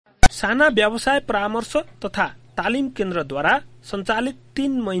साना व्यवसाय परामर्श तथा तालिम केन्द्रद्वारा सञ्चालित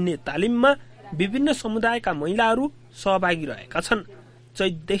 3 महिने तालिममा विभिन्न समुदायका महिलाहरू सहभागी रहेका छन्।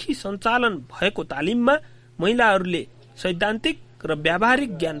 चैतदेखि सञ्चालन भएको तालिममा महिलाहरूले सैद्धान्तिक र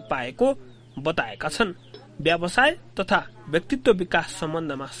व्यावहारिक ज्ञान पाएको बताएका छन्। व्यवसाय तथा व्यक्तित्व विकास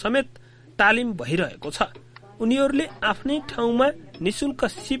सम्बन्धमा समेत तालिम भइरहेको छ। उनीहरूले आफ्नै ठाउँमा निशुल्क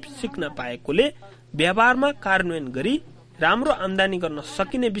सिप सिक्न पाएकोले व्यवहारमा कार्यान्वयन गरी राम्रो आम्दानी गर्न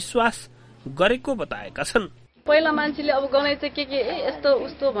सकिने विश्वास गरेको बताएका छन्। पहिला मान्छेले अब गलैँचा के यस्तो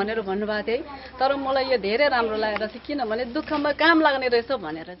उस्तो भनेर भन्नुभएको थियो, तर मलाई यो धेरै राम्रो लागेर चाहिँ किनभने दुःखमा काम लाग्ने रहेछ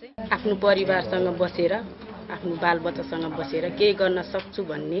भनेर चाहिँ आफ्नो परिवारसँग बसेर आफ्नो बालबच्चासँग बसेर केही गर्न सक्छु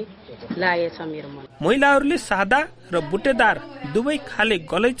भन्ने लागेछ मेरो मन। महिलाहरूले सादा र बुटेदार दुवै खाले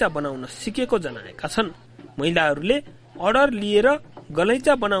गलैँचा बनाउन सिकेको जनाएका छन्। महिलाहरूले अर्डर लिएर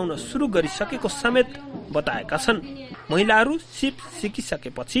गलैँचा बनाउन सुरु गरिसकेको समेत बताएका छन्। महिलाहरू सिप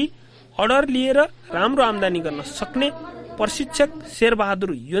सिकिसकेपछि अर्डर लिएर राम्रो आम्दानी गर्न सक्ने प्रशिक्षक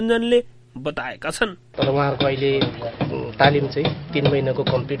शेरबहादुर योन्जनले बताएका छन्। तर उहाँहरूको अहिले तालिम चाहिँ 3 महिनाको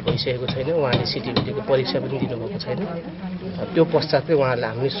कम्प्लिट भइसकेको छैन। उहाँले सिटिभिटीको परीक्षा पनि दिनुभएको छैन। त्यो पश्चात चाहिँ उहाँहरूले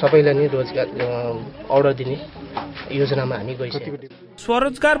हामी सबैलाई नै रोजगार अर्डर दिने योजनामा हामी गइसकेको छौँ।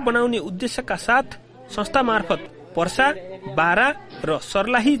 स्वरोजगार बनाउने उद्देश्यका साथ संस्था मार्फत पर्सा, बारा र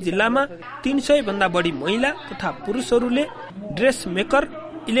सर्लाही जिल्लामा 300 भन्दा बढी महिला तथा पुरुषहरूले ड्रेस मेकर,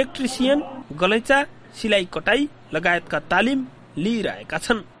 इलेक्ट्रिसियन, गलैँचा, सिलाई कटाई लगायतका तालिम लिइरहेका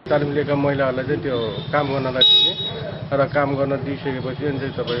छन्। तालिम लिएका महिलाहरूलाई चाहिँ त्यो काम गर्नलाई दिने र काम गर्न दिइसकेपछि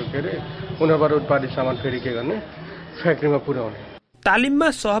चाहिँ तपाईँको के अरे उनीहरूबाट उत्पादित सामान फेरि के गर्ने फ्याक्ट्रीमा पुर्याउने। तालिममा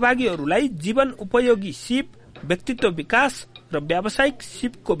सहभागीहरूलाई जीवन उपयोगी सिप, व्यक्तित्व विकास र व्यावसायिक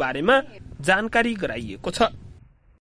सिपको बारेमा जानकारी गराइएको छ।